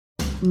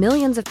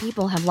Millions of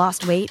people have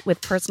lost weight with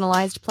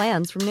personalized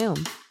plans from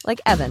Noom. Like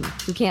Evan,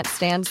 who can't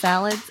stand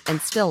salads and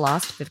still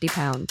lost 50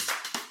 pounds.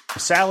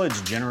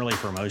 Salads generally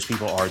for most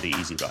people are the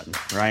easy button,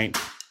 right?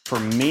 For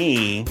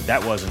me,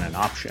 that wasn't an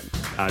option.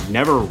 I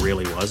never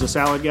really was a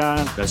salad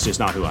guy. That's just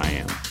not who I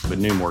am. But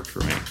Noom worked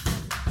for me.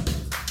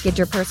 Get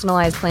your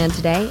personalized plan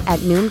today at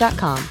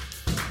Noom.com.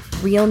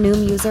 Real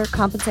Noom user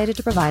compensated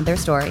to provide their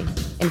story.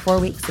 In 4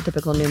 weeks, the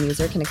typical Noom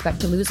user can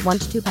expect to lose 1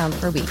 to 2 pounds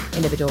per week.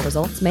 Individual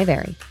results may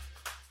vary.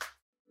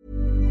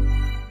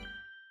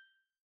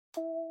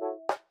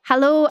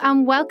 Hello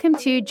and welcome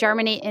to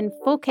Germany in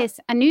Focus,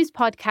 a news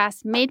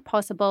podcast made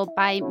possible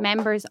by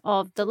members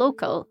of The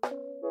Local.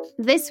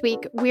 This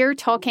week, we're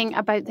talking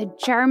about the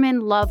German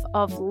love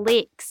of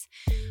lakes.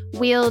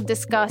 We'll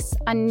discuss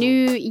a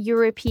new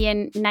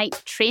European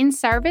night train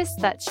service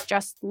that's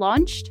just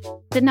launched.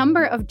 The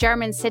number of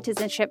German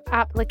citizenship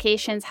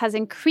applications has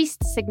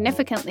increased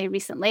significantly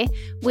recently.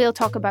 We'll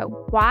talk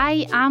about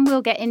why, and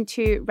we'll get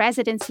into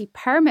residency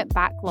permit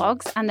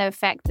backlogs and the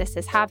effect this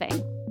is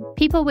having.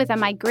 People with a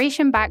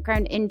migration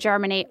background in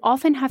Germany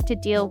often have to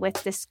deal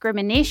with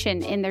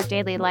discrimination in their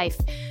daily life.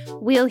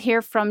 We'll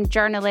hear from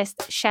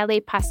journalist Shelley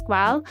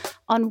Pasquale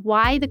on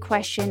why the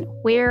question,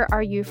 "Where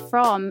are you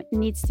from?"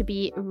 needs to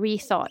be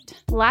rethought.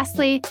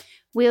 Lastly,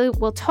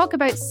 we'll talk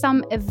about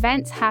some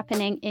events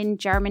happening in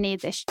Germany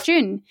this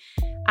June.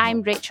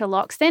 I'm Rachel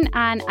Loxton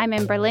and I'm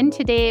in Berlin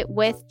today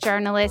with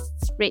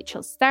journalists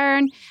Rachel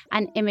Stern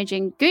and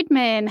Imogen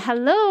Goodman.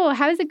 Hello,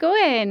 how's it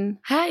going?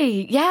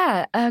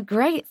 Hi,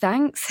 great,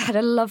 thanks. Had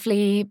a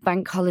lovely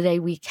bank holiday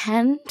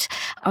weekend.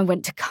 I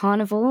went to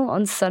Carnival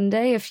on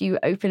Sunday, a few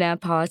open-air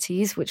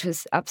parties, which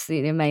was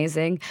absolutely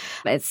amazing.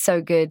 It's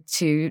so good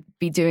to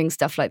be doing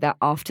stuff like that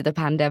after the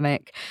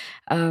pandemic.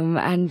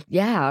 I'm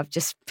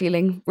just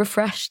feeling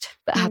refreshed,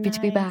 but happy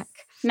to be back.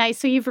 Nice,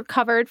 so you've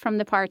recovered from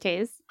the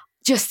parties?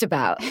 Just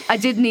about. I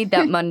did need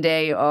that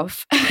Monday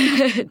off,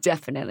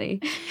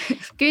 definitely.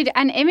 Good.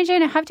 And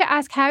Imogen, I have to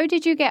ask, how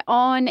did you get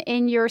on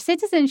in your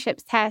citizenship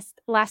test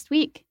last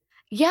week?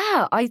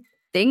 Yeah, I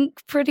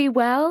think pretty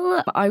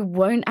well. I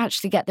won't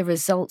actually get the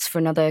results for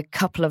another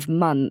couple of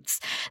months.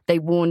 They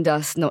warned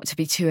us not to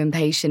be too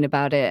impatient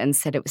about it and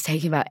said it was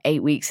taking about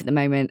 8 weeks at the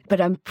moment.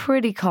 But I'm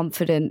pretty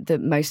confident that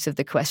most of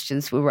the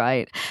questions were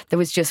right. There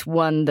was just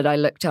one that I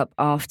looked up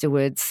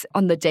afterwards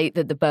on the date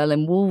that the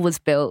Berlin Wall was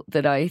built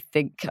that I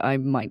think I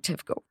might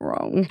have got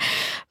wrong.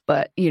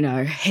 But,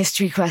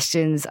 history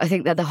questions, I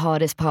think they're the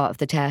hardest part of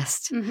the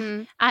test.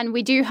 Mm-hmm. And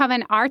we do have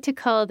an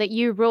article that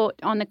you wrote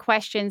on the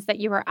questions that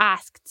you were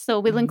asked. So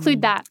we'll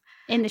include that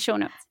in the show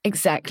notes.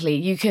 Exactly.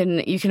 You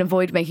can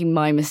avoid making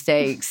my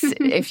mistakes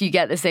if you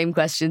get the same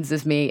questions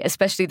as me,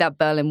 especially that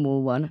Berlin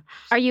Wall one.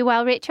 Are you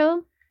well,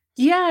 Rachel?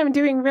 Yeah, I'm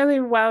doing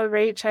really well,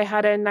 Rach. I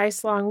had a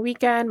nice long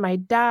weekend. My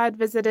dad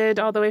visited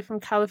all the way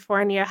from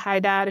California. Hi,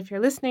 Dad, if you're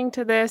listening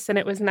to this. And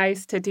it was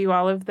nice to do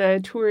all of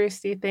the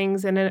touristy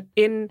things in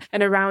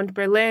and around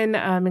Berlin,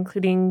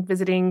 including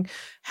visiting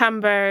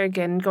Hamburg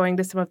and going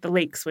to some of the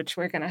lakes, which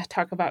we're going to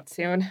talk about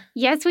soon.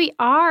 Yes, we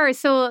are.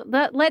 So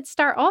let's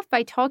start off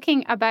by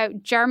talking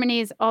about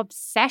Germany's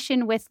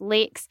obsession with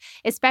lakes,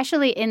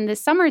 especially in the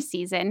summer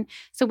season.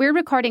 So we're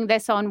recording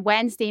this on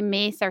Wednesday,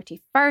 May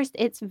 31st.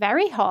 It's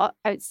very hot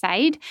outside.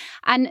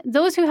 And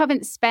those who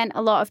haven't spent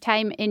a lot of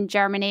time in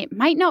Germany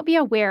might not be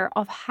aware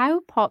of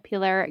how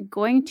popular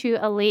going to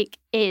a lake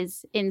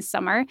is in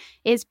summer.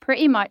 Is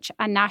pretty much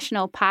a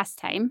national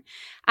pastime.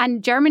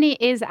 And Germany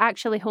is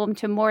actually home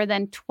to more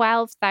than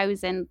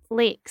 12,000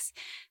 lakes.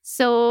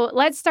 So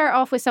let's start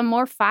off with some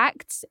more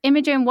facts.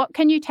 Imogen, what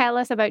can you tell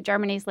us about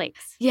Germany's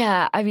lakes?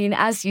 Yeah, I mean,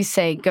 as you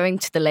say, going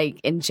to the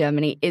lake in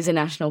Germany is a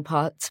national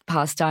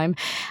pastime.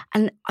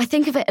 And I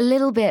think of it a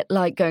little bit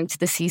like going to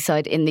the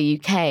seaside in the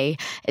UK.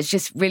 It's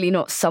just really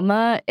not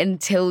summer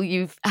until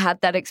you've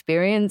had that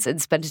experience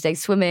and spent a day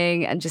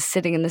swimming and just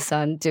sitting in the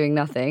sun doing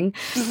nothing.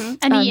 Mm-hmm.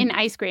 And eating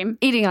ice cream.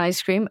 Eating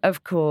ice cream,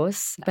 of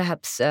course.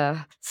 Perhaps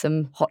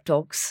some hot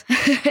dogs,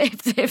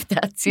 if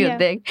that's your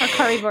thing. Or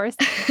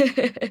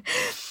currywurst.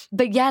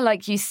 But yeah,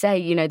 like you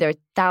say, there are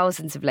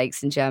thousands of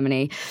lakes in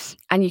Germany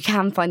and you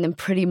can find them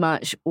pretty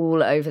much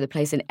all over the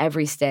place in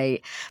every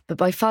state. But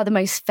by far the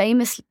most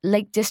famous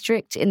lake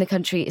district in the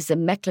country is the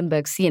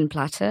Mecklenburg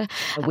Seenplatte,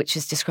 which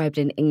is described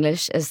in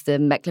English as the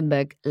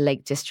Mecklenburg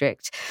Lake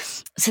District.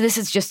 So this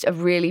is just a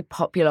really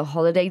popular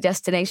holiday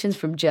destination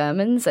from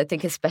Germans, I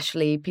think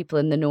especially people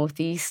in the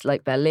northeast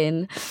like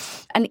Berlin.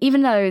 And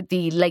even though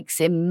the lakes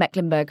in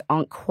Mecklenburg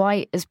aren't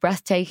quite as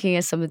breathtaking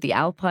as some of the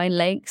alpine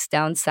lakes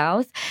down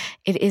south,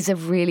 it is a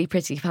really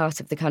pretty part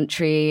of the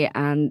country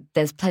and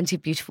there's plenty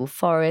of beautiful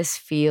forests,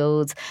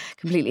 fields,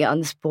 completely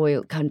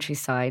unspoiled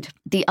countryside.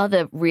 The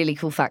other really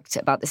cool fact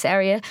about this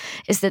area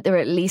is that there are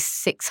at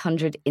least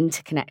 600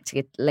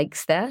 interconnected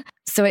lakes there.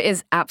 So it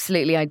is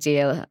absolutely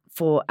ideal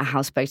for a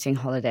houseboating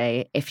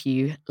holiday if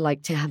you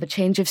like to have a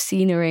change of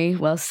scenery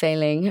while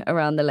sailing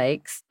around the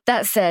lakes.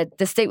 That said,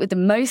 the state with the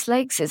most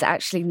lakes is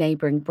actually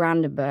neighbouring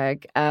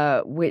Brandenburg,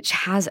 which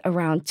has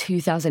around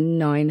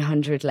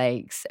 2,900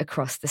 lakes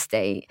across the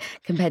state,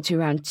 compared to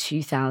around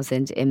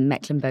 2,000 in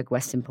Mecklenburg,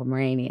 Western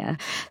Pomerania.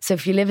 So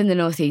if you live in the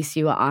northeast,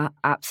 you are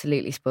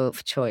absolutely spoilt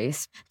for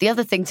choice. The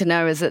other thing to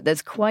know is that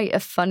there's quite a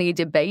funny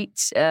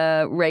debate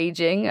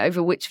raging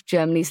over which of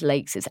Germany's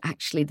lakes is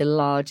actually the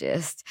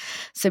largest.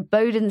 So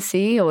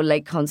Bodensee, or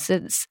Lake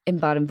Constance in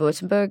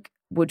Baden-Württemberg,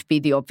 would be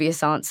the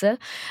obvious answer.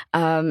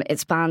 It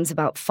spans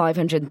about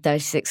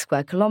 536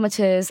 square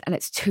kilometres and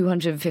it's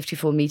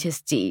 254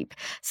 metres deep.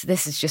 So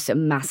this is just a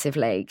massive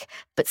lake.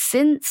 But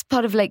since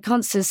part of Lake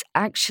Constance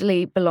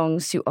actually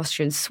belongs to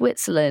Austrian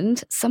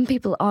Switzerland, some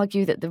people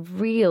argue that the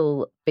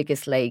real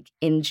biggest lake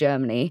in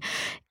Germany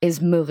is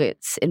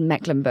Müritz in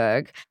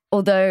Mecklenburg,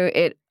 although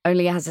it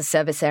only has a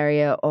surface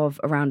area of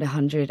around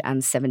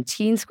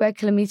 117 square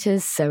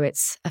kilometres, so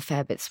it's a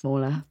fair bit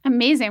smaller.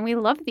 Amazing. We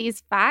love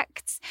these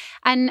facts.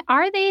 And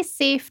are they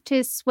safe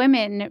to swim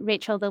in,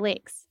 Rachel, the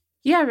lakes?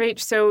 Yeah, Rach.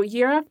 So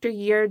year after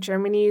year,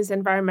 Germany's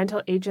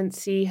environmental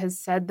agency has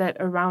said that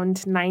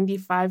around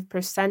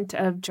 95%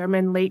 of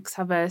German lakes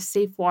have a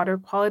safe water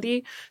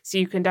quality. So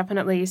you can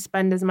definitely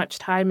spend as much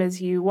time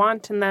as you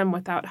want in them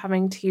without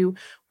having to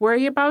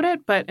worry about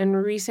it. But in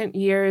recent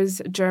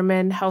years,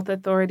 German health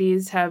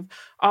authorities have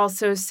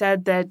also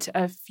said that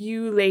a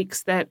few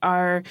lakes that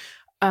are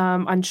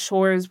on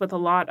shores with a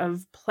lot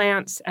of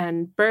plants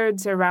and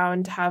birds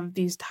around have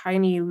these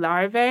tiny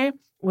larvae,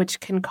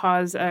 which can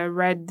cause a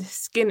red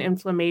skin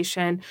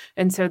inflammation.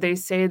 And so they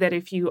say that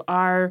if you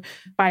are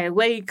by a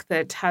lake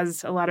that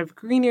has a lot of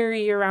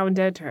greenery around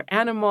it or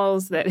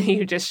animals, that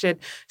you just should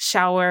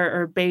shower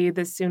or bathe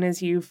as soon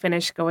as you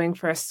finish going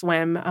for a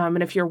swim.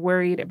 And if you're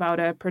worried about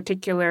a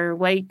particular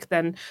lake,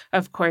 then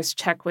of course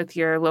check with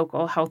your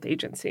local health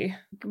agency.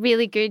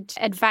 Really good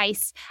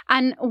advice.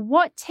 And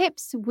what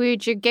tips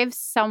would you give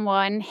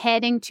someone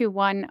heading to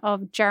one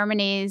of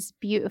Germany's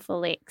beautiful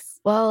lakes?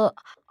 Well,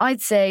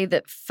 I'd say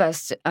that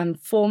first and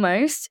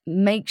foremost,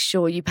 make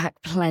sure you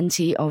pack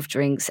plenty of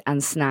drinks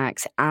and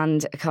snacks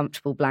and a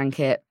comfortable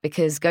blanket,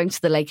 because going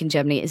to the lake in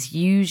Germany is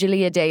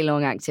usually a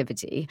day-long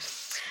activity.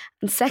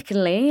 And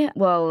secondly,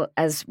 well,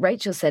 as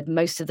Rachel said,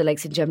 most of the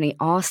lakes in Germany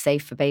are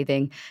safe for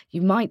bathing.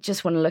 You might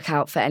just want to look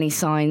out for any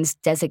signs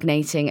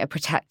designating a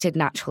protected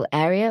natural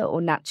area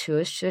or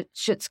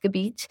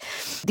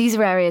Naturschutzgebiet. These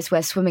are areas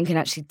where swimming can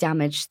actually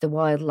damage the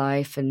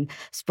wildlife and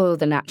spoil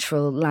the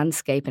natural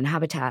landscape and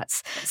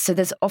habitats. So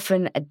there's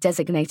often a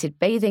designated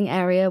bathing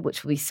area,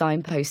 which will be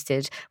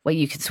signposted, where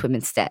you can swim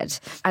instead.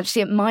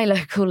 Actually, at my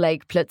local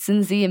lake,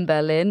 Plötzensee in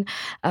Berlin,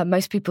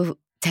 most people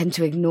tend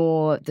to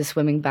ignore the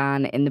swimming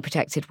ban in the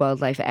protected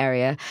wildlife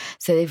area.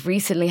 So they've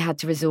recently had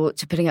to resort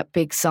to putting up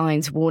big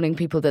signs warning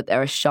people that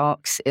there are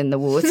sharks in the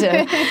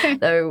water,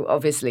 though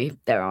obviously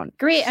there aren't.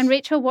 Great. And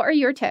Rachel, what are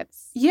your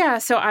tips? Yeah,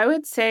 so I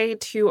would say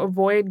to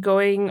avoid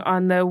going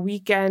on the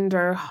weekend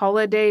or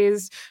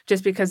holidays,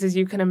 just because, as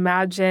you can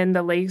imagine,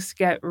 the lakes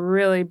get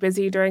really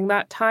busy during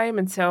that time.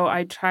 And so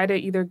I try to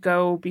either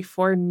go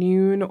before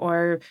noon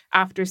or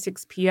after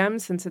 6 p.m.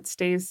 since it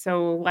stays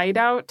so light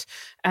out.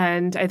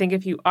 And I think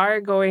if you are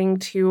going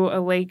to a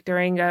lake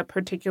during a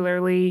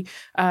particularly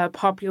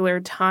popular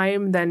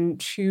time, then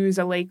choose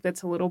a lake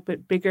that's a little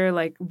bit bigger,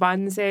 like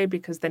Wannsee,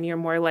 because then you're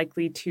more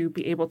likely to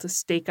be able to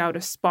stake out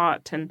a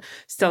spot and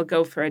still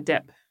go for a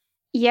dip.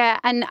 Yeah,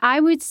 and I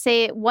would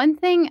say one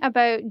thing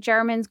about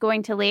Germans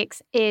going to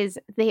lakes is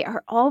they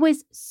are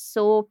always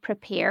so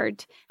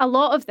prepared. A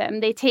lot of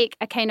them, they take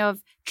a kind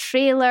of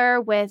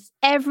trailer with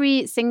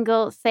every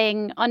single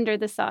thing under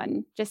the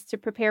sun just to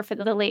prepare for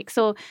the lake.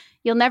 So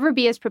you'll never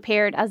be as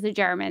prepared as the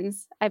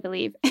Germans, I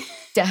believe.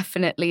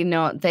 Definitely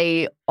not.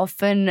 They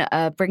often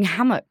bring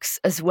hammocks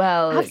as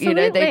well. Absolutely. You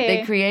know,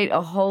 they create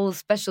a whole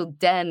special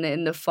den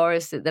in the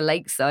forest at the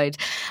lakeside,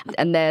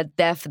 and they're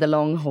there for the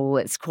long haul.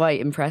 It's quite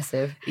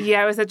impressive.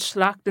 Yeah, I was at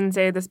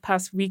Schlachtensee this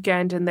past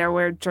weekend, and there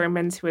were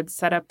Germans who had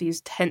set up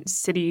these tent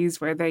cities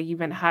where they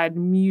even had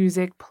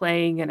music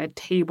playing and a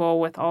table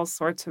with all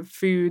sorts of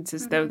foods,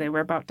 as though they were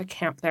about to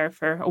camp there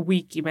for a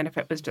week, even if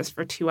it was just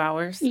for 2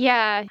 hours.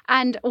 Yeah.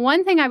 And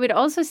one thing I would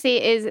also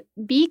say is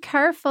be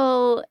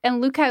careful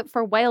and look out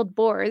for wild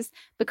boars,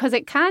 because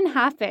it can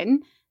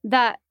happen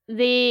that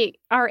they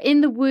are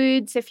in the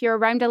woods if you're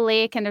around a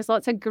lake and there's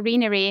lots of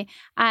greenery.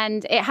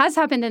 And it has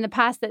happened in the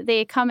past that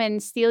they come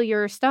and steal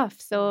your stuff.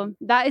 So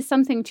that is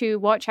something to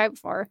watch out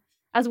for,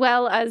 as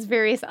well as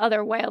various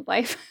other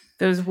wildlife.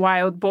 Those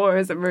wild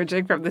boars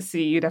emerging from the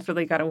sea, you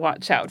definitely got to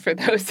watch out for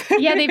those.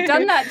 Yeah, they've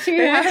done that too,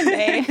 haven't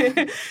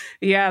they?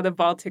 Yeah, the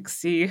Baltic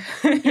Sea.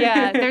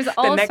 Yeah, there's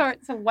all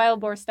sorts of wild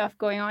boar stuff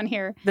going on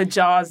here. The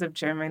jaws of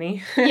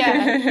Germany.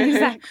 Yeah,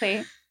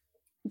 exactly.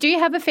 Do you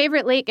have a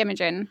favorite lake,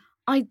 Imogen?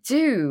 I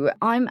do.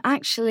 I'm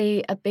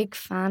actually a big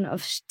fan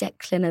of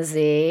Steckliner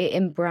See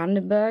in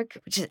Brandenburg,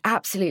 which is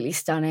absolutely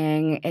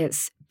stunning.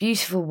 It's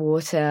beautiful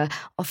water,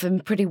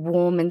 often pretty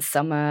warm in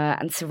summer,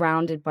 and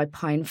surrounded by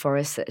pine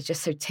forests that are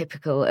just so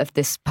typical of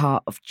this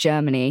part of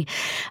Germany.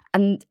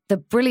 And the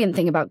brilliant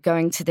thing about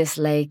going to this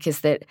lake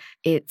is that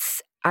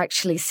it's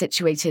actually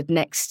situated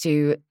next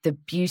to the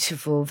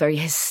beautiful, very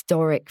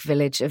historic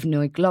village of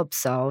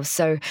Neuglobsau.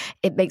 So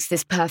it makes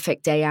this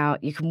perfect day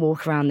out. You can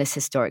walk around this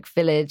historic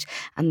village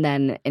and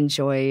then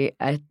enjoy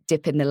a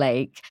dip in the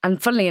lake.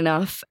 And funnily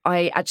enough,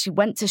 I actually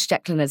went to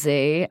Stecklener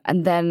See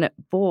and then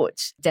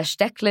bought Der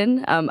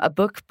Stecklen, a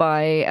book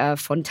by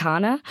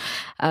Fontana,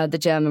 the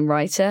German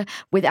writer,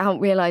 without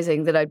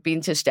realizing that I'd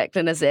been to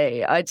Stecklener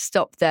See. I'd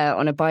stopped there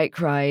on a bike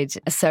ride.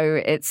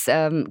 So it's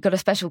got a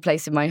special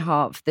place in my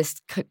heart for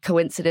this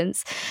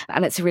coincidence.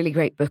 And it's a really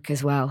great book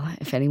as well,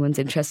 if anyone's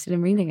interested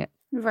in reading it.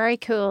 Very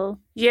cool.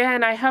 Yeah,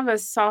 and I have a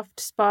soft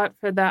spot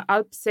for the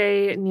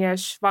Alpsee near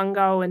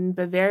Schwangau in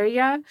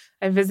Bavaria.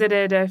 I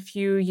visited a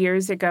few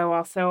years ago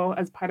also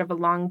as part of a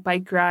long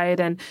bike ride,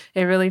 and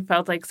it really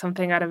felt like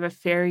something out of a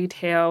fairy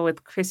tale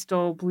with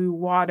crystal blue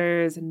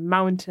waters and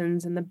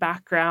mountains in the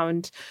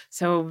background.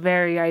 So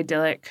very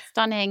idyllic.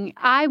 Stunning.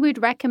 I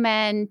would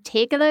recommend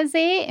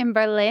Tegernsee in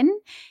Berlin.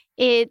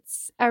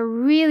 It's a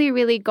really,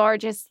 really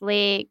gorgeous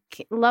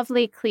lake,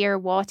 lovely clear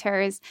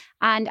waters.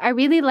 And I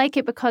really like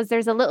it because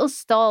there's a little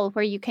stall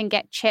where you can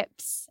get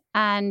chips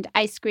and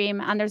ice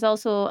cream. And there's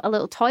also a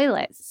little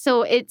toilet.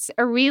 So it's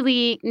a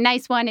really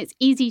nice one. It's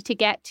easy to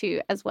get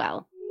to as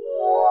well.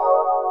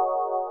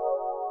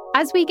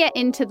 As we get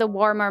into the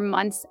warmer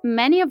months,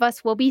 many of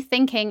us will be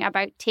thinking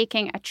about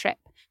taking a trip,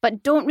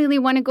 but don't really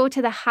want to go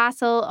to the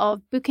hassle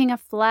of booking a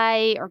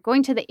flight or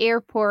going to the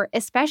airport,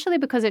 especially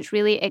because it's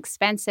really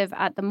expensive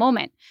at the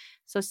moment.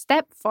 So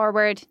step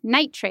forward,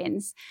 night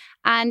trains.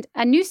 And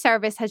a new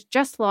service has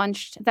just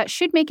launched that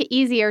should make it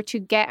easier to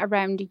get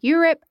around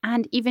Europe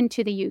and even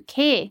to the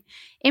UK.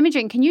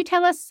 Imogen, can you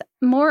tell us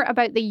more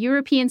about the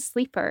European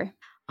Sleeper?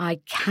 I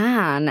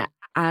can.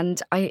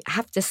 And I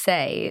have to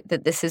say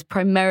that this is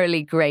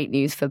primarily great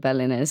news for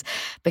Berliners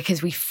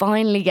because we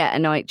finally get a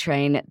night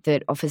train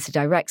that offers a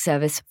direct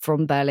service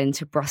from Berlin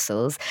to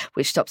Brussels,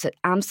 which stops at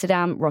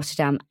Amsterdam,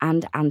 Rotterdam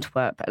and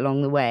Antwerp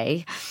along the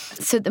way.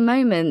 So at the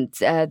moment,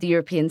 the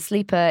European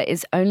Sleeper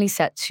is only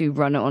set to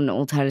run on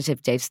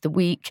alternative days of the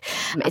week.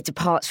 It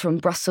departs from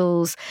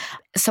Brussels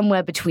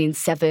somewhere between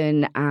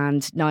 7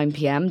 and 9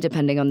 p.m,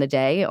 depending on the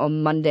day,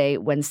 on Monday,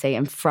 Wednesday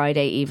and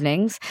Friday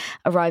evenings,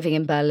 arriving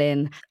in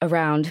Berlin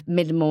around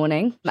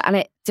mid-morning. And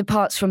it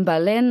departs from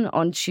Berlin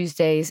on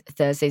Tuesdays,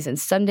 Thursdays and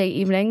Sunday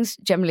evenings,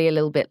 generally a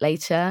little bit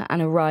later,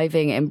 and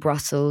arriving in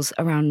Brussels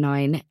around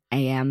 9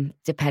 a.m,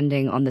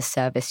 depending on the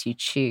service you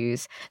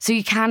choose. So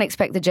you can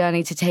expect the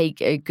journey to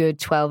take a good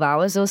 12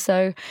 hours or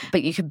so,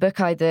 but you can book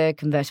either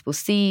convertible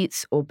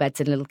seats or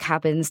beds in little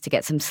cabins to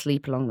get some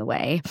sleep along the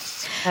way.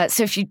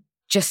 So if you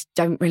just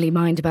don't really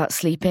mind about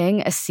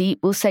sleeping, a seat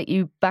will set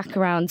you back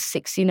around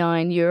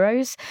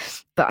 €69.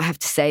 But I have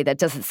to say, that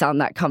doesn't sound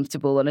that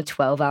comfortable on a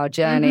 12-hour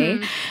journey.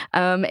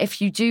 Mm-hmm.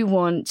 If you do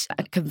want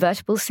a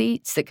convertible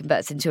seat that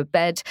converts into a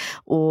bed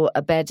or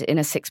a bed in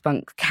a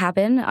 6-bunk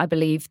cabin, I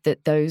believe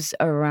that those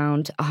are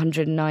around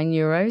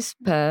 €109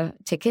 per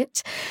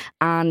ticket.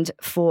 And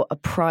for a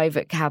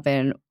private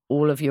cabin,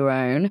 all of your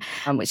own,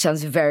 which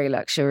sounds very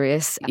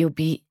luxurious, you'll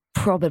be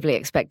probably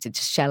expected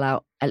to shell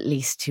out at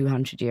least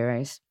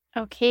 €200.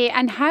 Okay,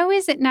 and how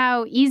is it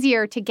now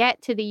easier to get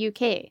to the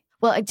UK?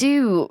 Well, I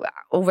do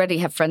already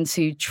have friends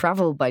who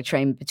travel by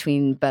train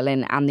between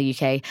Berlin and the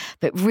UK,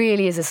 but it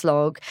really is a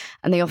slog.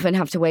 And they often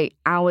have to wait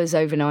hours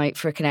overnight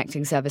for a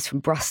connecting service from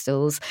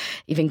Brussels,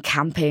 even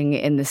camping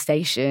in the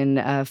station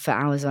for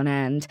hours on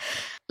end.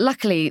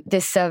 Luckily,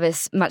 this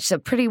service matches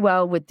up pretty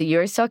well with the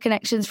Eurostar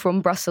connections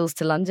from Brussels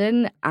to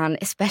London, and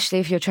especially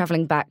if you're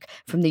travelling back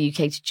from the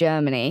UK to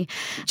Germany.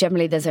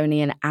 Generally, there's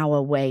only an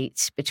hour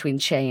wait between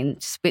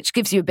chains, which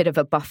gives you a bit of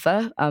a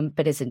buffer,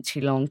 but isn't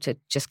too long to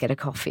just get a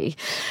coffee.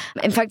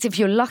 In fact, if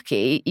you're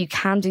lucky, you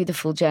can do the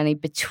full journey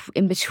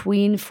in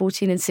between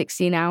 14 and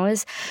 16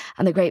 hours.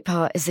 And the great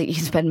part is that you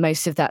can spend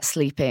most of that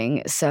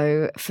sleeping.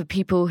 So for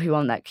people who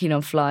aren't that keen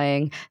on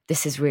flying,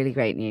 this is really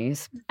great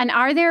news. And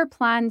are there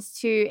plans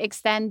to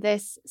extend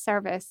this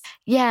service?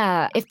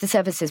 Yeah, if the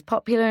service is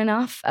popular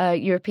enough,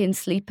 European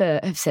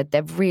Sleeper have said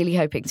they're really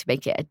hoping to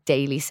make it a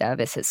daily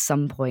service at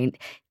some point,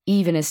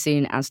 even as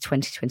soon as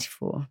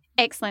 2024.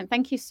 Excellent.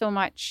 Thank you so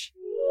much.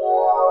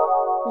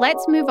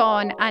 Let's move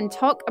on and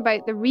talk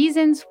about the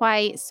reasons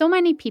why so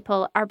many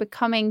people are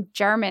becoming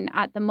German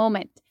at the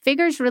moment.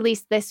 Figures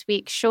released this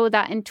week show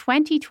that in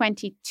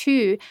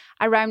 2022,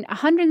 around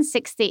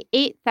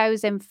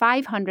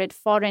 168,500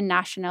 foreign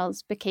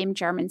nationals became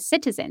German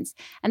citizens,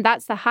 and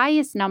that's the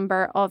highest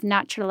number of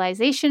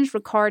naturalizations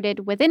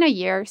recorded within a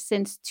year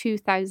since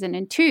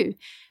 2002.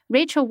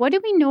 Rachel, what do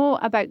we know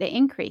about the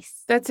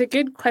increase? That's a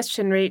good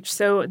question, Rach.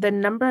 So the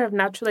number of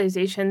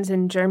naturalizations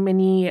in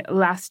Germany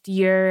last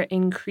year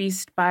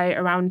increased by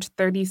around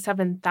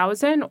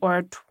 37,000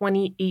 or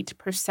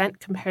 28%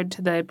 compared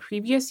to the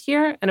previous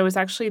year. And it was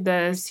actually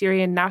the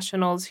Syrian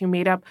nationals who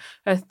made up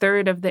a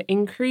third of the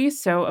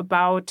increase, so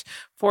about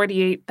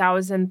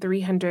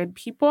 48,300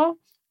 people.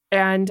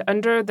 And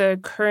under the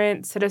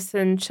current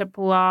citizenship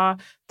law,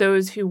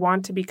 those who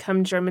want to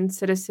become German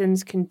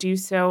citizens can do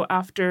so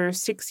after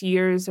 6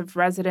 years of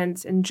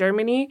residence in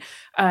Germany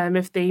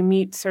if they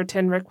meet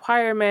certain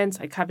requirements,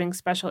 like having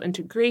special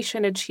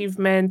integration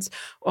achievements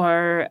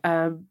or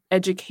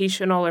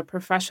educational or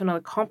professional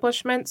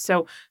accomplishments.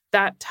 So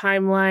that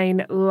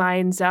timeline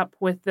lines up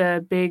with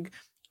the big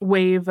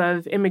wave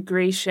of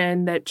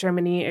immigration that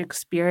Germany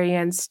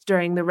experienced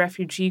during the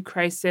refugee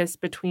crisis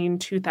between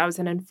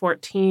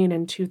 2014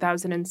 and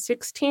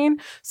 2016.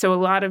 So a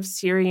lot of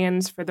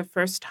Syrians for the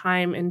first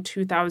time in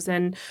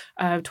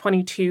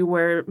 2022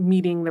 were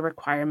meeting the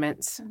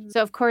requirements.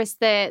 So, of course,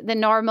 the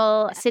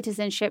normal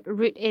citizenship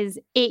route is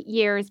 8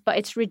 years, but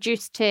it's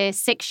reduced to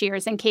 6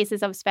 years in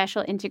cases of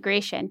special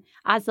integration.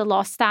 As the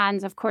law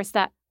stands, of course,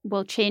 that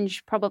will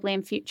change probably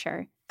in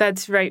future.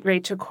 That's right,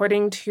 Rach.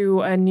 According to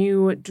a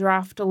new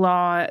draft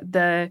law,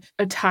 the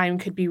time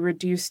could be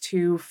reduced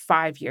to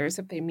 5 years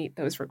if they meet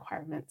those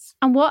requirements.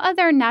 And what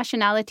other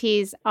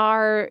nationalities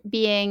are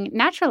being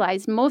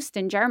naturalized most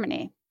in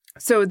Germany?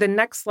 So the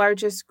next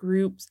largest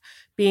groups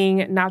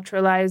being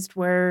naturalized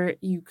were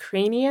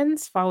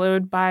Ukrainians,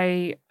 followed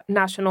by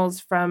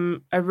nationals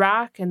from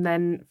Iraq and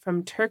then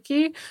from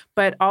Turkey.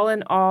 But all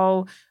in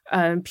all,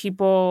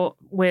 people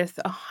with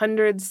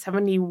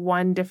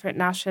 171 different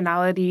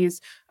nationalities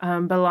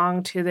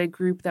belong to the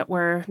group that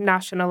were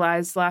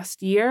nationalized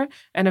last year.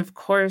 And of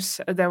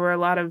course, there were a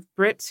lot of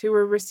Brits who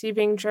were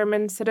receiving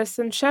German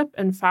citizenship.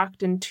 In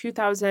fact, in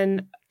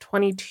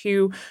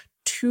 2022,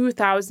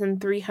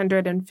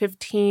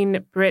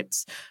 2,315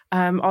 Brits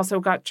also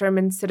got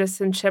German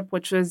citizenship,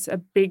 which was a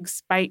big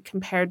spike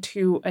compared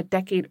to a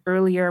decade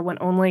earlier when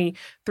only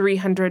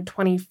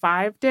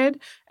 325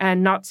 did.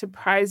 And not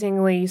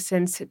surprisingly,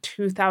 since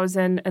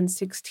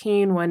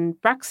 2016, when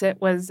Brexit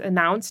was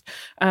announced,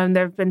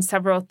 there have been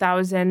several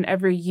thousand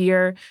every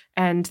year.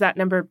 And that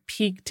number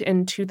peaked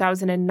in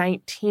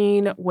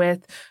 2019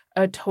 with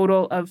a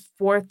total of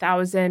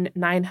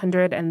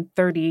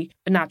 4,930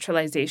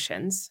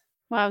 naturalizations.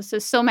 Wow,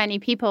 so many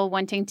people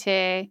wanting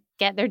to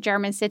get their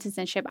German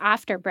citizenship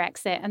after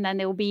Brexit, and then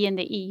they'll be in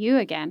the EU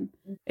again.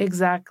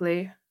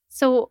 Exactly.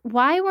 So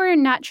why were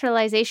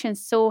naturalizations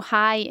so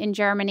high in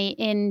Germany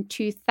in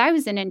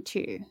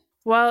 2002?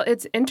 Well,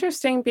 it's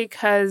interesting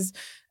because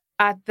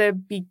at the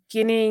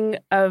beginning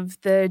of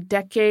the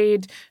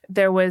decade,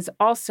 there was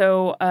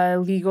also a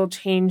legal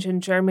change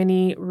in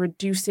Germany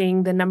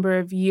reducing the number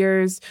of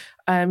years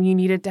you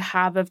needed to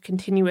have of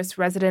continuous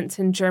residence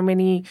in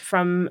Germany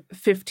from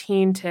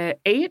 15 to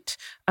 8.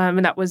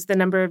 And that was the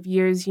number of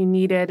years you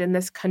needed in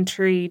this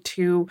country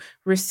to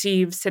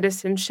receive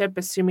citizenship,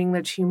 assuming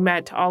that you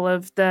met all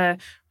of the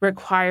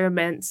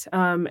requirements.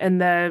 And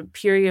the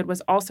period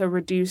was also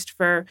reduced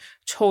for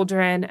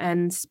children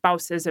and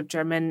spouses of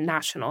German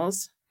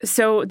nationals.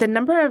 So the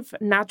number of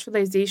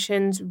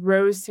naturalizations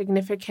rose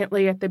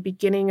significantly at the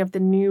beginning of the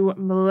new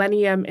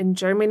millennium in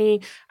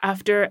Germany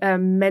after an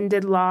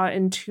amended law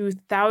in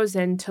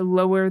 2000 to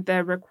lower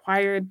the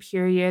required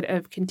period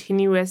of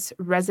continuous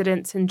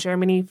residence in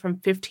Germany from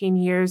 15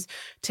 years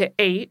to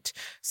 8.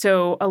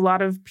 So a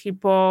lot of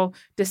people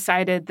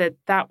decided that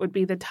that would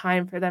be the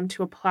time for them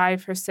to apply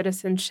for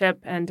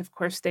citizenship. And of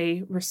course,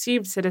 they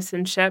received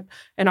citizenship,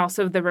 and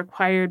also the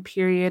required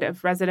period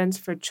of residence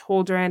for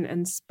children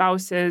and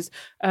spouses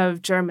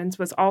of Germans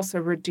was also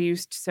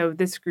reduced. So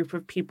this group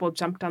of people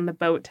jumped on the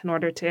boat in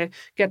order to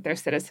get their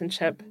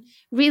citizenship.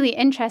 Really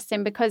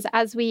interesting because,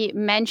 as we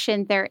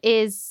mentioned, there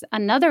is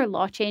another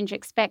law change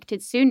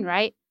expected soon,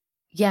 right?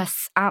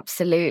 Yes,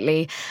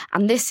 absolutely.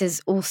 And this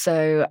is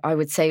also, I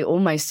would say,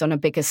 almost on a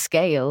bigger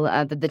scale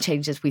than the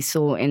changes we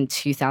saw in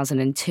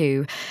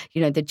 2002.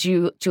 You know, the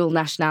dual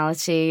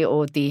nationality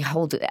or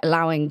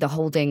allowing the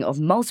holding of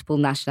multiple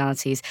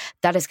nationalities,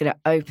 that is going to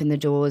open the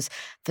doors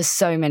for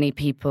so many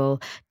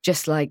people,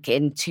 just like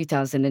in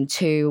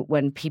 2002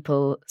 when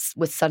people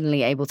were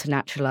suddenly able to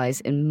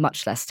naturalize in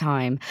much less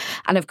time.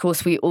 And of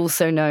course, we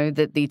also know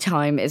that the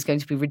time is going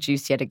to be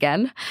reduced yet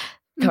again.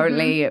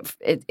 Currently,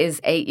 it is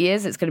 8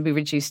 years. It's going to be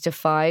reduced to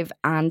 5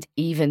 and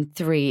even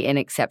 3 in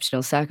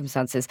exceptional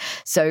circumstances.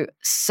 So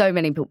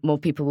many more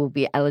people will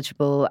be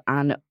eligible.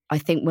 And I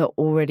think we're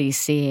already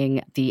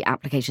seeing the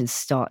applications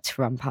start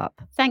to ramp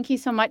up. Thank you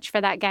so much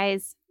for that,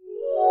 guys.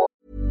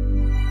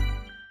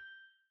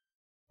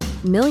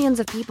 Millions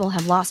of people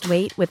have lost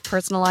weight with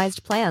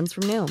personalized plans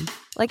from Noom.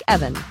 Like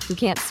Evan, who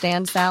can't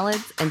stand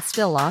salads and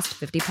still lost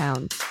 50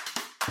 pounds.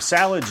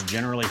 Salads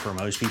generally for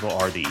most people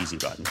are the easy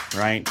button,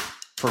 right?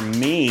 For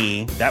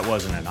me, that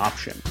wasn't an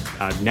option.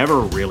 I never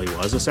really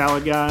was a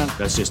salad guy.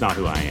 That's just not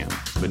who I am.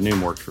 But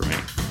Noom worked for me.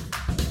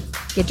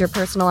 Get your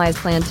personalized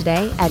plan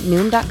today at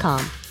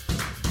Noom.com.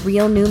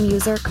 Real Noom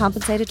user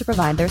compensated to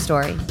provide their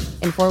story.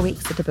 In 4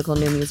 weeks, the typical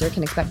Noom user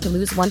can expect to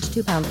lose 1 to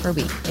 2 pounds per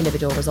week.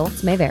 Individual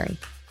results may vary.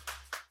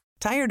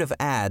 Tired of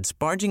ads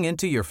barging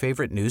into your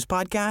favorite news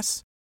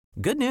podcasts?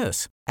 Good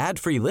news.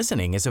 Ad-free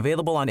listening is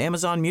available on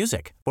Amazon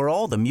Music for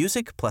all the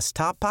music plus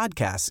top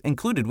podcasts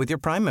included with your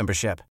Prime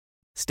membership.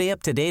 Stay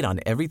up to date on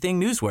everything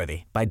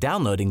newsworthy by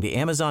downloading the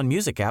Amazon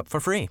Music app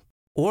for free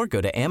or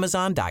go to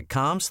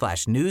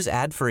amazon.com/news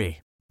ad free.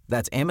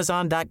 That's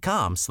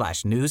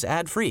amazon.com/news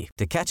ad free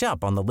to catch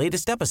up on the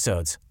latest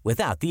episodes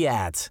without the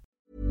ads.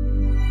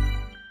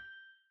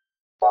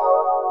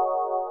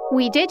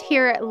 We did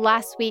hear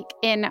last week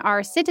in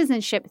our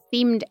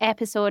citizenship-themed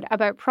episode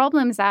about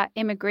problems at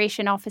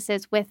immigration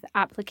offices with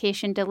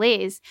application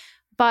delays.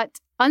 But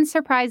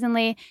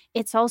unsurprisingly,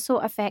 it's also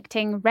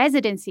affecting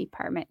residency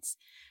permits.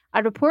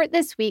 A report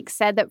this week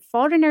said that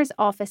foreigners'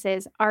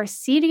 offices are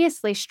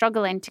seriously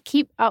struggling to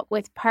keep up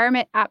with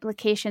permit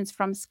applications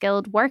from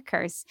skilled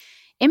workers.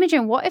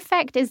 Imogen, what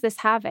effect is this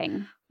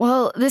having?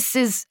 Well, this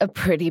is a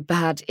pretty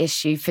bad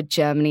issue for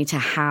Germany to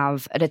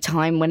have at a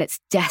time when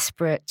it's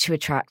desperate to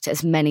attract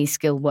as many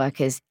skilled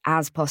workers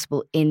as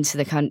possible into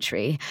the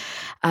country.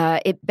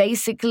 It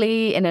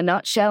basically, in a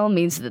nutshell,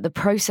 means that the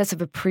process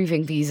of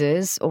approving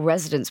visas or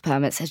residence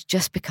permits has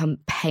just become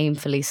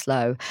painfully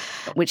slow,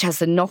 which has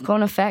the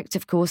knock-on effect,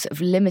 of course, of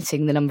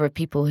limiting the number of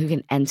people who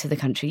can enter the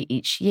country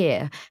each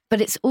year.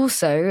 But it's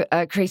also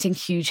creating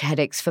huge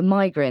headaches for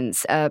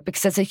migrants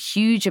because there's a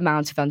huge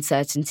amount of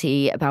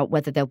uncertainty about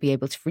whether they'll be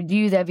able to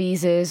renew their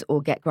visas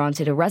or get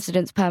granted a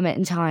residence permit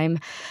in time,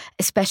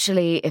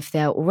 especially if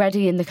they're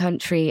already in the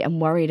country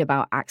and worried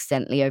about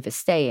accidentally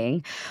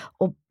overstaying,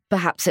 or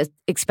perhaps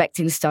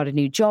expecting to start a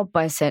new job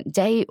by a certain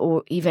date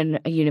or even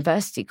a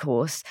university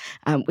course,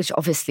 which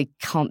obviously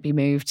can't be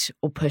moved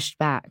or pushed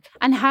back.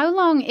 And how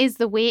long is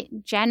the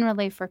wait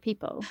generally for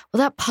people?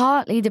 Well, that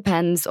partly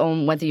depends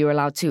on whether you're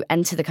allowed to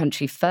enter the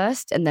country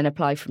first and then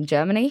apply from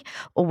Germany,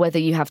 or whether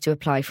you have to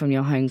apply from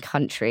your home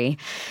country.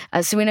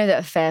 So we know that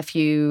a fair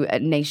few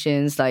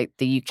nations like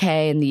the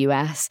UK and the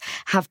US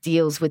have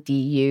deals with the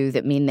EU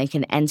that mean they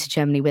can enter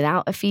Germany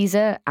without a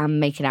visa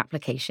and make an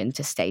application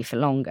to stay for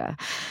longer.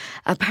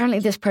 Apparently,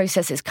 this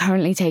process is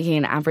currently taking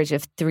an average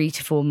of 3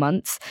 to 4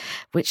 months,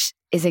 which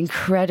is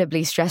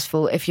incredibly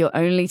stressful if you're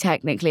only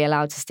technically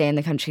allowed to stay in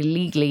the country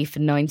legally for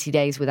 90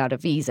 days without a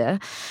visa.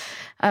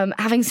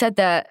 Having said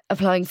that,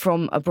 applying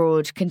from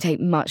abroad can take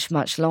much,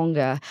 much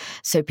longer.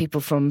 So people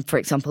from, for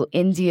example,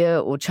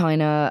 India or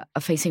China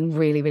are facing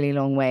really, really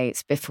long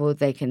waits before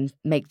they can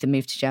make the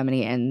move to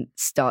Germany and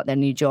start their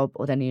new job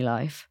or their new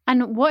life.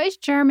 And what is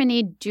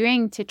Germany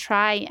doing to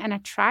try and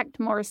attract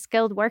more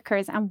skilled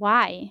workers, and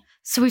why?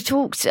 So we've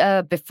talked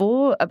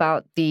before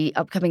about the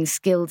upcoming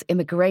Skilled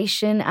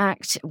Immigration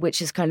Act, which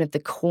is kind of the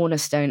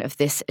cornerstone of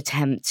this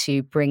attempt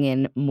to bring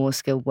in more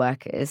skilled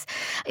workers.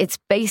 It's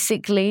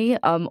basically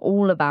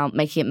all about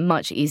making it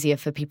much easier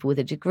for people with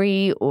a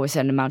degree or a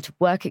certain amount of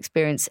work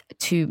experience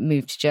to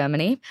move to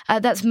Germany.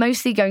 That's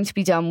mostly going to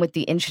be done with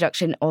the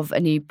introduction of a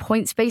new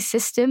points-based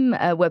system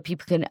where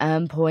people can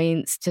earn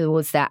points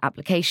towards their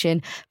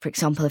application. For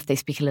example, if they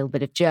speak a little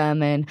bit of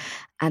German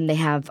and they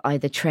have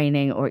either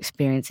training or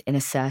experience in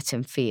a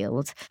certain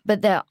field.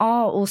 But there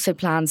are also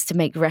plans to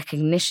make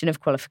recognition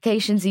of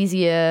qualifications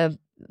easier,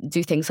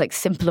 do things like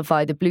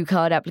simplify the blue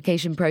card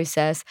application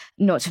process,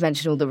 not to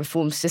mention all the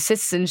reforms to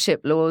citizenship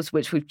laws,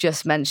 which we've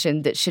just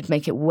mentioned, that should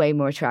make it way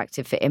more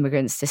attractive for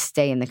immigrants to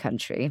stay in the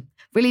country.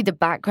 Really, the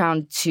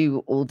background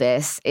to all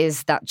this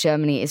is that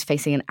Germany is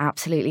facing an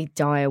absolutely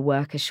dire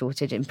worker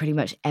shortage in pretty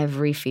much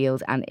every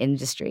field and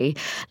industry,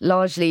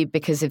 largely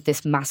because of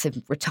this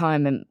massive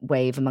retirement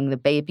wave among the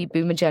baby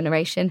boomer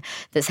generation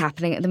that's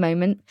happening at the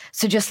moment.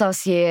 So just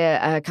last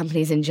year,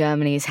 companies in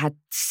Germany has had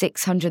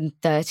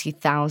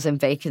 630,000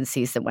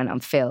 vacancies that went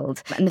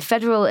unfilled. And the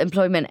Federal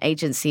Employment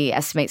Agency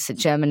estimates that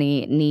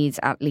Germany needs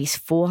at least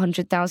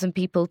 400,000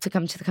 people to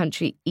come to the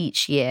country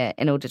each year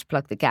in order to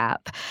plug the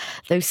gap,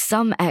 though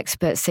some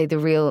experts say the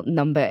real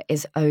number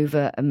is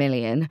over 1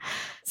 million.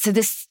 So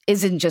this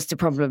isn't just a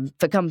problem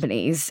for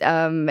companies.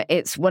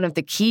 It's one of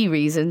the key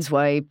reasons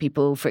why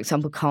people, for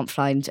example, can't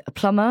find a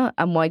plumber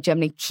and why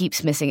Germany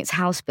keeps missing its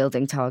house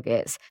building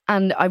targets.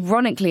 And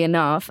ironically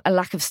enough, a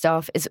lack of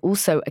staff is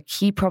also a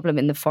key problem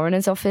in the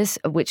Foreigners Office,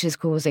 which is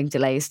causing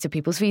delays to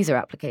people's visa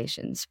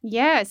applications.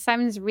 Yeah, it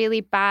sounds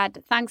really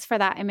bad. Thanks for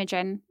that,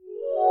 Imogen.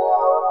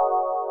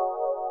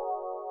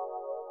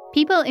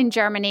 People in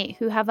Germany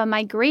who have a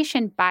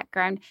migration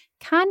background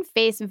can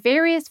face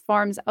various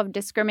forms of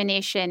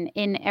discrimination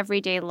in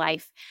everyday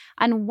life.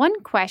 And one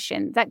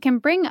question that can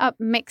bring up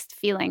mixed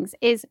feelings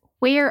is,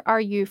 where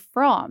are you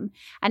from?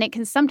 And it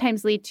can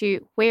sometimes lead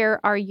to, where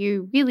are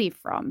you really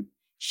from?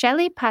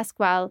 Shelley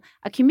Pasquale,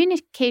 a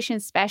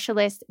communications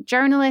specialist,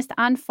 journalist,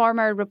 and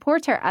former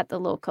reporter at The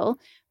Local,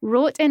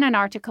 wrote in an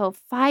article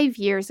 5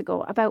 years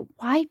ago about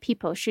why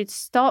people should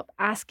stop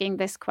asking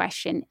this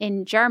question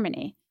in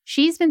Germany.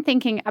 She's been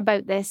thinking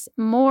about this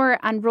more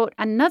and wrote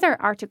another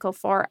article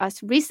for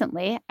us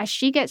recently as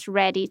she gets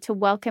ready to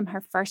welcome her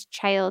first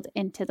child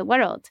into the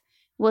world.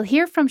 We'll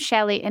hear from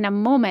Shelley in a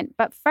moment,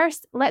 but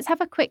first, let's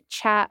have a quick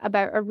chat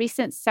about a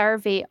recent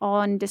survey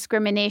on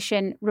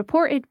discrimination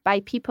reported by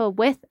people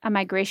with a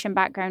migration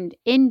background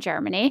in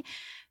Germany.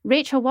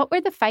 Rachel, what were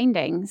the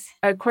findings?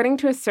 According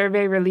to a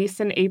survey released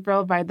in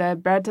April by the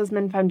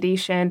Bertelsmann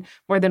Foundation,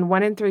 more than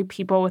 1 in 3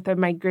 people with a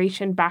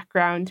migration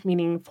background,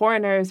 meaning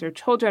foreigners or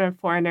children of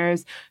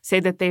foreigners, say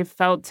that they've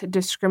felt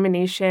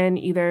discrimination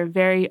either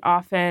very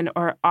often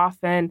or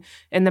often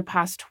in the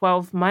past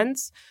 12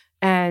 months.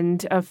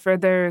 And a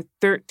further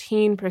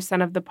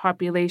 13% of the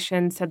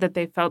population said that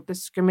they felt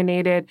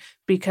discriminated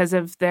because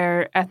of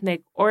their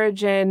ethnic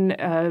origin,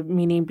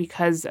 meaning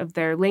because of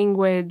their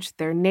language,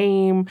 their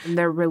name,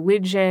 their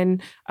religion,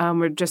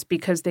 or just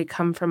because they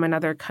come from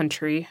another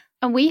country.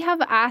 And we have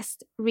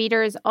asked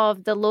readers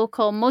of The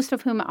Local, most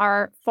of whom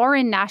are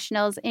foreign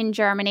nationals in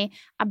Germany,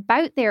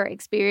 about their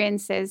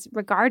experiences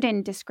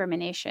regarding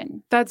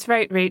discrimination. That's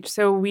right, Rach.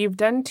 So we've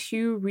done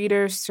 2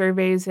 reader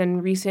surveys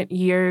in recent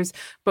years,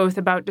 both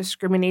about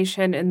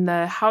discrimination in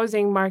the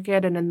housing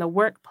market and in the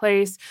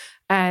workplace.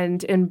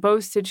 And in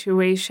both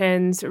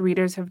situations,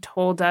 readers have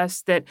told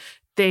us that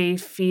they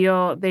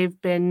feel they've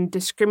been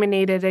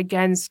discriminated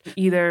against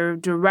either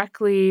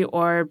directly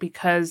or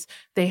because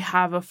they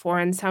have a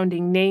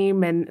foreign-sounding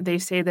name, and they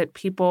say that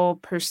people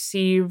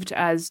perceived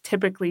as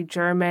typically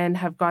German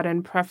have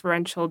gotten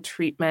preferential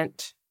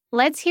treatment.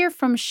 Let's hear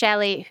from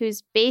Shelley,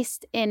 who's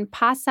based in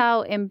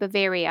Passau in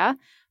Bavaria,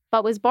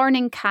 but was born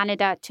in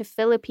Canada to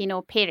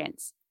Filipino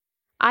parents.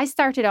 I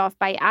started off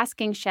by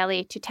asking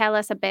Shelley to tell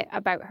us a bit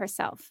about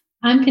herself.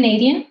 I'm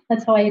Canadian.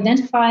 That's how I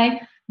identify,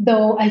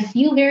 though I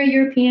feel very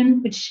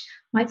European, which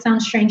might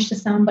sound strange to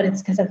some, but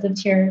it's because I've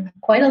lived here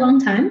quite a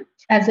long time.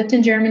 I've lived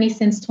in Germany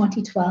since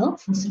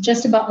 2012, so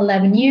just about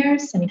 11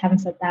 years. I mean, having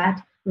said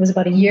that, it was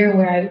about a year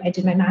where I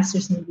did my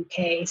master's in the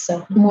UK.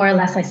 So more or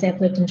less, I say I've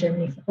lived in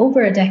Germany for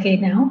over a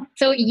decade now.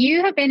 So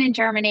you have been in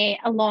Germany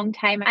a long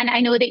time, and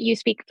I know that you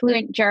speak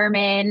fluent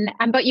German,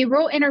 but you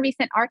wrote in a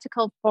recent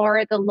article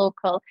for The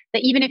Local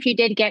that even if you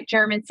did get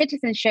German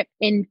citizenship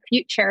in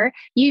future,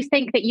 you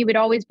think that you would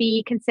always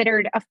be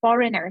considered a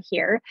foreigner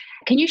here.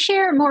 Can you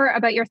share more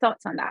about your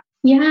thoughts on that?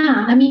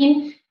 Yeah, I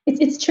mean,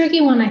 it's a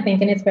tricky one, I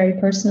think, and it's very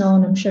personal,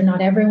 and I'm sure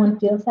not everyone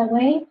feels that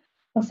way.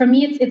 But for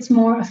me, it's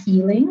more a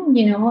feeling.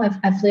 You know,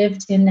 I've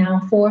lived in now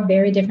 4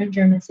 very different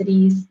German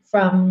cities,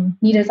 from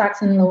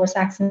Niedersachsen, Lower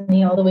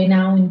Saxony, all the way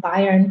now in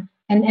Bayern.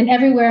 And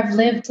everywhere I've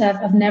lived,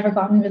 I've never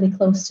gotten really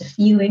close to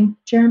feeling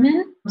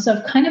German. So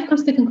I've kind of come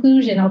to the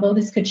conclusion, although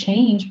this could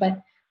change,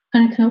 but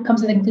kind of comes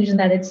to the conclusion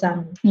that it's,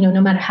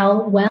 no matter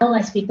how well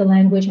I speak the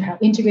language or how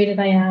integrated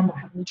I am or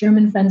how many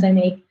German friends I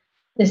make,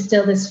 there's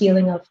still this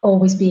feeling of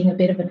always being a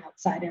bit of an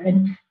outsider.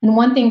 And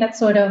one thing that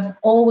sort of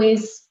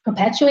always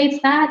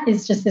perpetuates that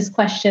is just this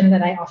question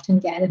that I often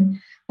get.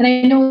 And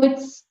I know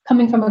it's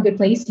coming from a good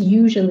place.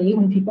 Usually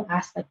when people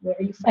ask, like, where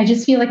are you from? I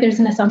just feel like there's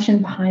an assumption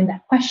behind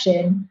that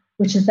question,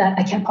 which is that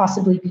I can't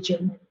possibly be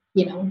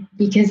German,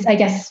 because I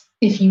guess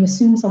if you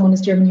assume someone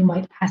is German, you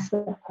might ask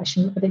that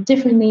question a bit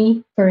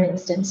differently, for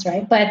instance,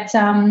 right? But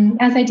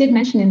as I did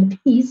mention in the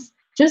piece,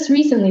 just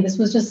recently, this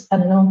was just,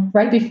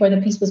 right before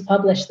the piece was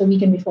published, the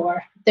weekend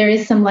before, there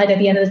is some light at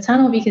the end of the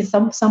tunnel because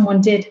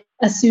someone did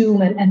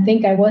assume and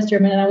think I was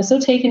German. And I was so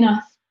taken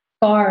off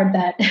guard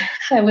that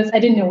I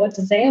didn't know what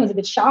to say. I was a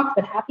bit shocked,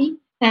 but happy.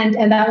 And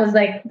that was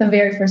like the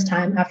very first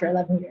time after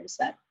 11 years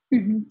that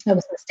I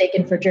was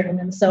mistaken for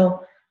German.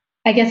 So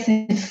I guess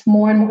if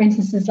more and more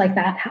instances like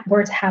that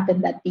were to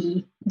happen, that'd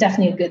be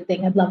definitely a good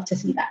thing. I'd love to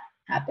see that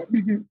happen.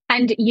 Mm-hmm.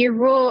 And you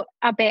wrote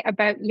a bit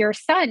about your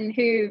son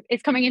who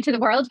is coming into the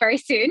world very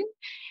soon.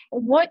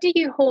 What do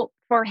you hope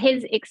for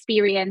his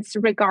experience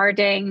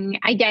regarding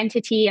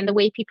identity and the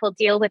way people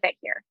deal with it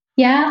here?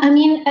 Yeah, I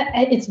mean,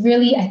 it's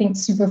really, I think,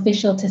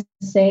 superficial to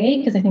say,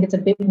 because I think it's a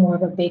bit more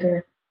of a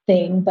bigger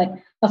thing. But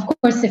of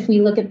course, if we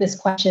look at this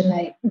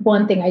question,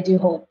 one thing I do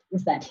hope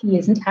is that he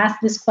isn't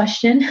asked this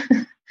question.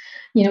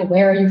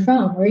 Where are you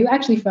from? Where are you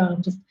actually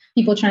from? Just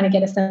people trying to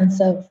get a sense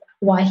of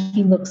why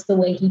he looks the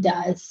way he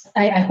does.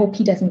 I hope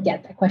he doesn't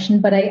get that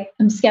question, but I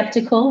am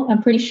skeptical.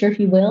 I'm pretty sure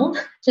he will,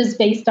 just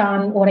based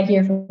on what I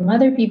hear from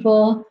other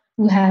people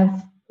who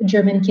have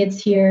German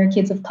kids here,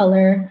 kids of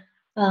color,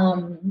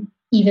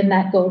 even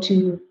that go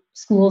to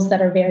schools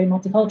that are very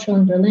multicultural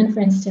in Berlin, for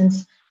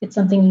instance. It's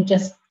something you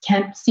just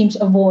can't seem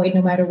to avoid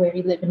no matter where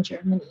you live in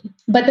Germany.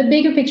 But the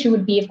bigger picture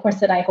would be, of course,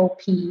 that I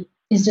hope he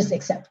is just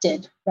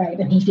accepted, right?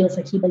 And he feels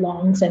like he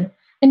belongs. And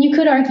you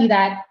could argue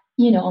that,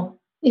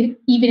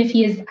 even if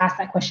he is asked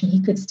that question, he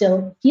could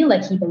still feel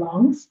like he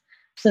belongs.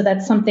 So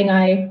that's something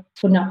I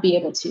would not be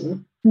able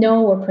to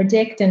know or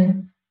predict.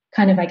 And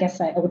kind of, I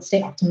guess I would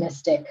stay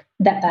optimistic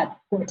that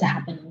were to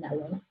happen in that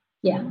way.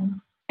 Yeah.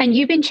 And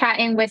you've been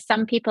chatting with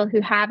some people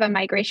who have a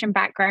migration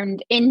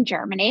background in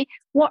Germany.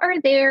 What are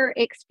their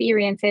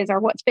experiences, or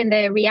what's been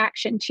the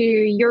reaction to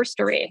your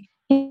story?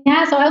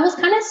 Yeah, so I was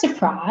kind of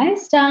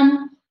surprised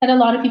that a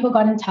lot of people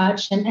got in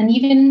touch, and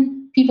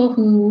even people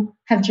who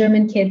have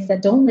German kids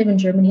that don't live in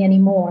Germany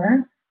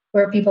anymore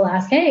where people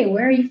ask, hey,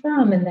 where are you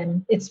from? And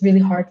then it's really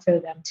hard for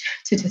them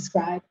to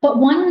describe. But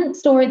one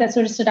story that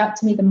sort of stood out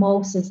to me the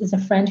most is a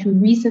friend who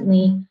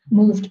recently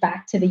moved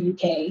back to the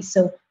UK.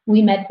 So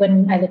we met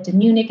when I lived in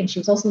Munich, and she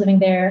was also living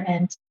there.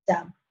 And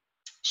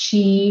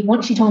she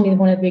told me that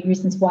one of the big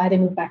reasons why they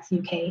moved back to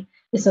the UK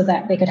is so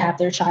that they could have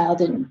their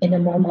child in a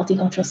more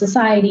multicultural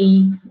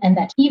society. And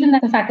that even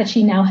the fact that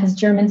she now has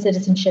German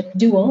citizenship,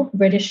 dual,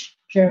 British,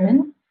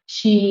 German,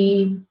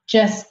 she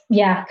just,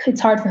 it's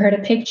hard for her to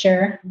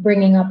picture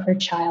bringing up her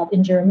child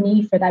in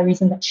Germany for that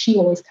reason, that she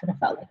always kind of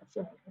felt like a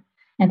foreigner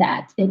and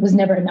that it was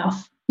never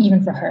enough,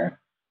 even for her.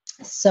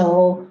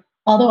 So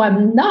although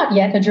I'm not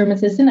yet a German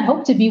citizen, I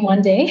hope to be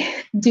one day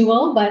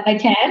dual, but I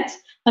can't,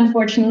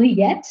 unfortunately,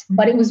 yet.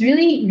 But it was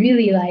really,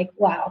 really like,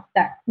 wow,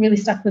 that really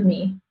stuck with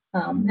me.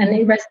 And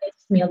it resonates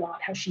with me a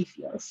lot, how she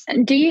feels.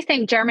 And do you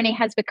think Germany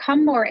has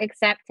become more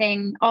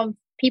accepting of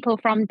people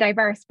from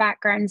diverse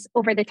backgrounds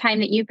over the time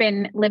that you've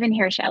been living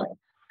here, Shelley?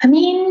 I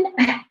mean,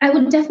 I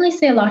would definitely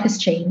say a lot has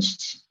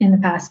changed in the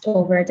past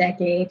over a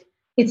decade.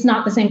 It's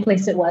not the same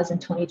place it was in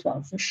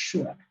 2012, for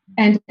sure.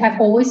 And I've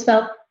always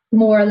felt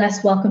more or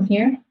less welcome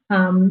here,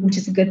 which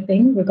is a good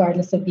thing,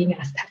 regardless of being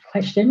asked that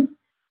question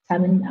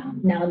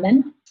now and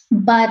then.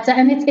 But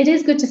and it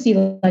is good to see,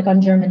 like on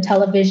German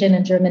television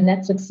and German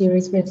Netflix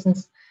series, for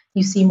instance,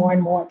 you see more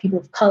and more people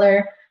of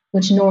color,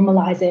 which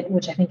normalize it,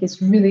 which I think is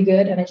really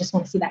good. And I just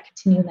want to see that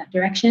continue in that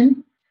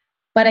direction.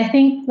 But I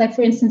think, like,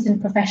 for instance,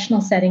 in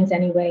professional settings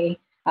anyway,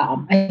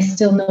 I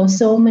still know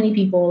so many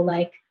people,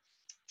 like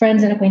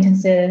friends and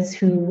acquaintances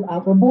who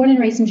were born and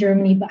raised in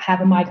Germany, but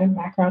have a migrant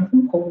background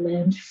from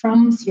Poland,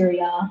 from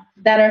Syria,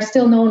 that are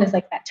still known as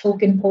like that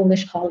token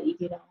Polish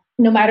colleague,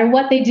 no matter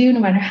what they do, no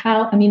matter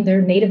how,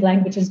 their native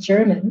language is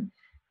German,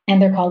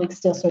 and their colleagues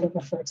still sort of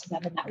refer to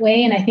them in that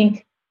way. And I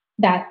think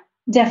that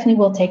definitely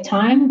will take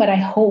time, but I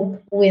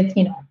hope with,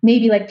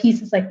 maybe like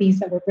pieces like these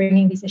that we're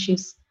bringing these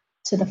issues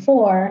to the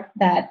fore,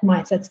 that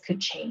mindsets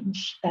could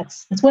change.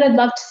 That's what I'd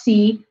love to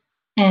see.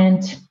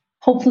 And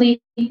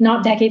hopefully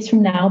not decades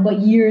from now, but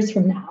years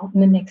from now,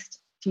 in the next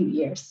few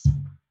years.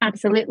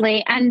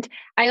 Absolutely. And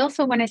I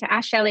also wanted to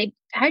ask Shelley,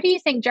 how do you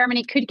think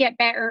Germany could get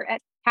better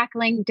at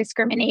tackling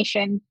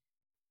discrimination?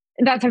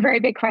 That's a very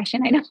big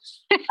question, I know.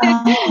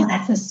 Oh,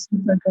 that's a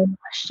super good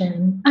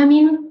question.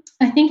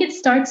 I think it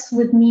starts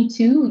with me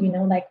too,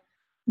 like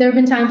there have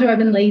been times where I've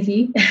been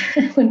lazy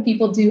when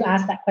people do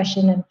ask that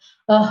question and,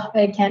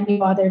 I can't be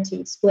bothered to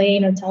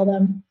explain or tell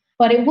them.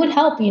 But it would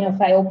help,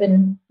 if I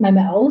open my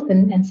mouth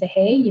and say,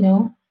 hey,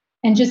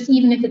 and just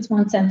even if it's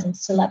one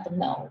sentence to let them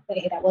know that,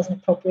 hey, that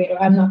wasn't appropriate,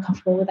 or I'm not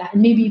comfortable with that.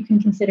 And maybe you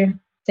can consider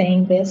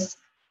saying this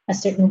a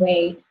certain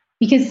way.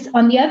 Because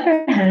on the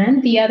other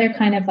hand, the other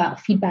kind of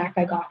feedback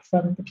I got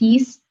from the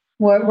piece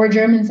were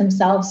Germans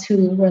themselves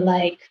who were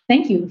like,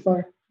 thank you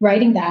for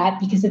writing that,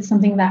 because it's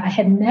something that I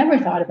had never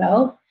thought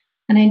about.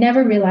 And I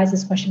never realized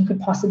this question could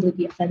possibly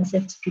be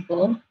offensive to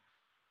people.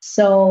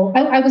 So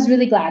I was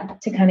really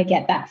glad to kind of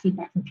get that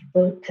feedback from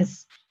people,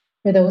 because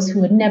for those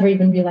who had never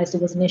even realized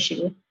it was an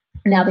issue,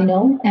 now they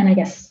know, and I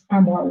guess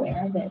are more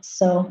aware of it.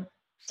 So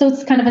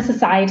it's kind of a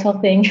societal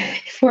thing.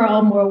 If we're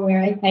all more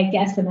aware, I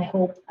guess, and I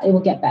hope it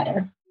will get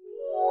better.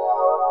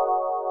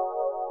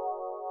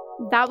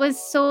 That was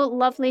so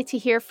lovely to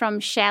hear from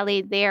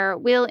Shelley there.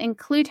 We'll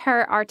include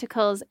her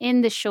articles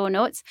in the show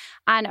notes.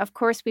 And of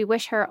course, we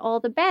wish her all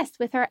the best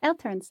with her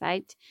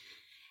Elternside.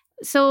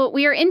 So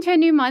we are into a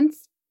new month.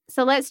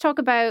 So let's talk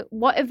about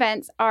what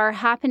events are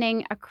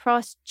happening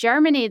across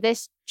Germany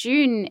this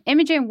June.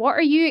 Imogen, what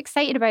are you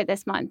excited about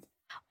this month?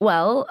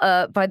 Well,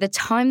 by the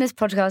time this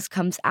podcast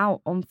comes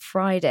out on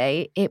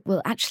Friday, it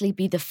will actually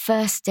be the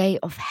first day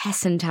of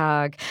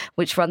Hessentag,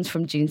 which runs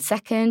from June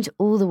 2nd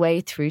all the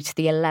way through to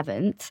the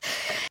 11th.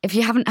 If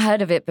you haven't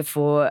heard of it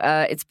before,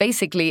 it's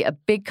basically a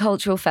big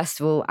cultural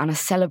festival and a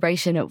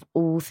celebration of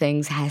all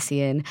things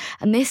Hessian.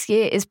 And this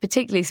year is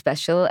particularly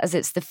special as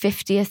it's the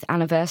 50th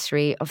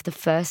anniversary of the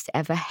first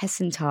ever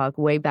Hessentag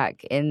way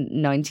back in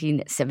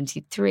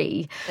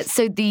 1973.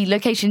 So the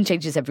location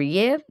changes every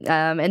year,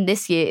 and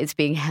this year it's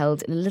being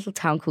held in a little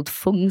town called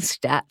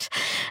Pfungstadt,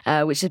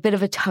 which is a bit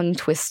of a tongue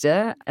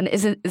twister and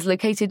is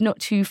located not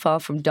too far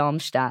from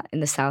Darmstadt in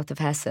the south of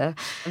Hesse.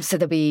 So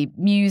there'll be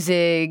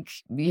music,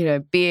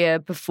 beer,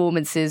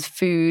 performances,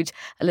 food,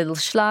 a little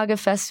Schlager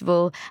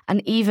festival,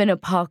 and even a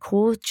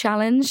parkour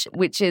challenge,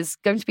 which is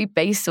going to be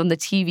based on the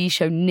TV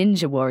show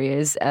Ninja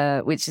Warriors,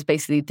 which is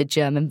basically the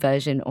German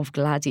version of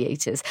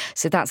Gladiators.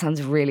 So that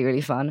sounds really,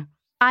 really fun.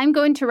 I'm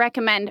going to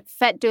recommend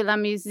Fête de la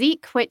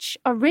Musique, which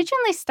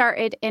originally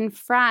started in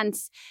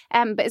France,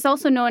 but is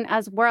also known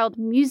as World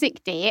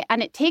Music Day,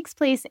 and it takes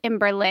place in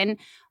Berlin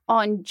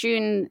on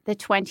June the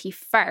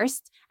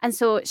 21st. And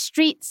so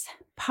streets,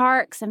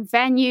 parks and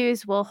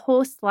venues will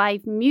host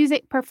live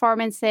music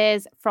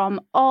performances from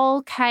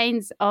all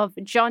kinds of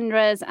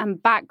genres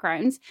and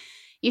backgrounds.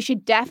 You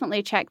should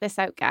definitely check this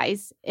out,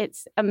 guys.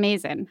 It's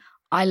amazing.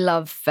 I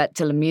love Fête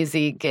de la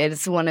Musique.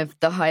 It's one of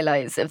the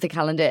highlights of the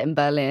calendar in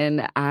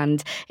Berlin.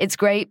 And it's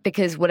great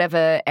because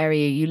whatever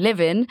area you live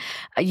in,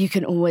 you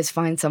can always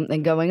find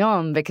something going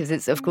on because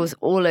it's, of course,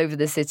 all over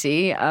the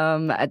city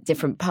at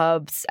different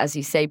pubs, as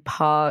you say,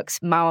 parks.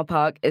 Mauer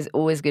Park is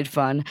always good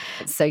fun.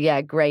 So,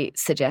 yeah, great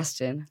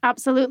suggestion.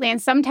 Absolutely.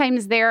 And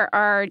sometimes there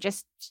are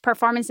just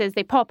performances,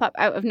 they pop up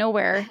out of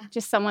nowhere.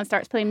 Just someone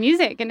starts playing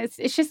music and it's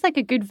just like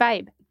a good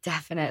vibe.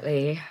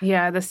 Definitely.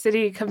 Yeah, the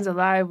city comes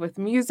alive with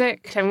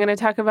music. I'm going to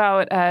talk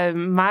about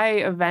my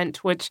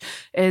event, which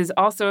is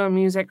also a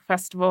music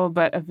festival,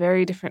 but a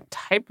very different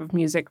type of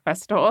music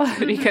festival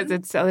because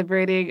it's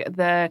celebrating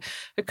the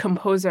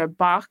composer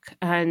Bach.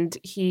 And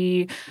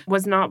he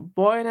was not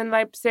born in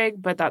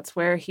Leipzig, but that's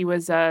where he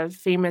was a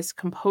famous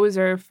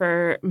composer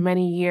for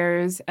many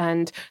years.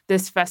 And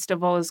this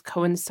festival is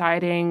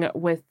coinciding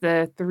with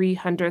the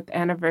 300th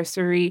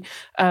anniversary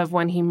of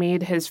when he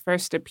made his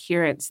first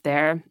appearance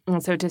there.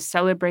 And so to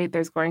celebrate,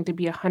 there's going to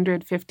be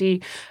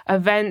 150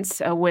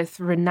 events with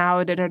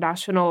renowned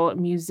international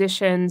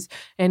musicians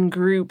and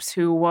groups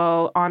who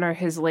will honor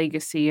his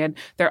legacy. And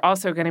they're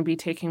also going to be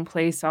taking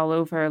place all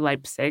over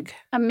Leipzig.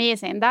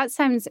 Amazing. That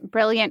sounds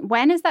brilliant.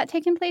 When is that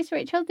taking place,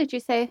 Rachel, did you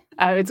say?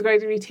 It's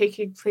going to be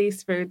taking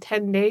place for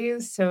 10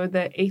 days, so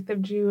the 8th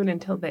of June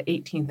until the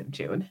 18th of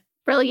June.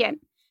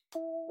 Brilliant.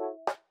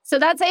 So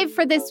that's it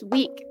for this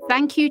week.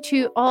 Thank you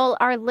to all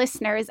our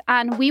listeners,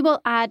 and we will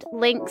add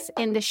links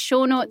in the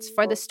show notes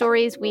for the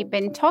stories we've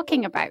been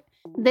talking about.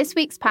 This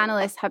week's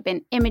panelists have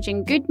been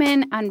Imogen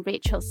Goodman and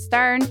Rachel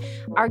Stern.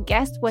 Our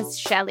guest was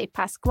Shelley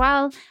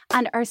Pasquale,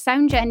 and our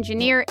sound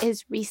engineer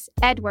is Reese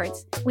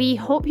Edwards. We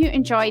hope you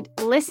enjoyed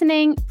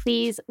listening.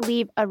 Please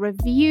leave a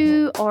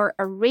review or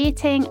a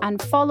rating and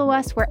follow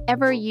us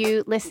wherever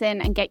you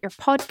listen and get your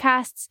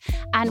podcasts.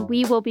 And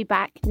we will be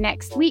back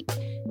next week.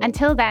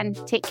 Until then,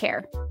 take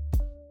care.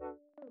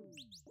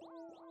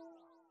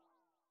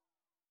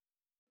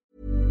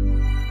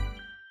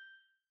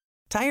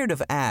 Tired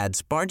of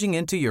ads barging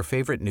into your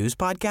favorite news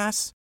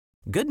podcasts?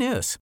 Good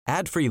news.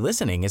 Ad-free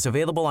listening is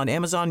available on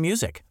Amazon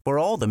Music for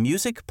all the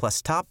music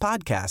plus top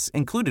podcasts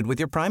included with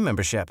your Prime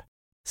membership.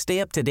 Stay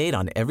up to date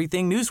on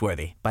everything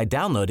newsworthy by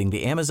downloading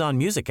the Amazon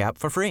Music app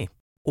for free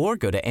or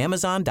go to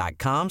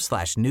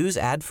amazon.com/news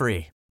ad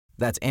free.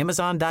 That's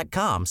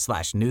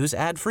amazon.com/news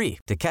ad free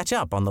to catch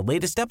up on the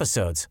latest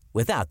episodes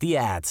without the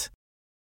ads.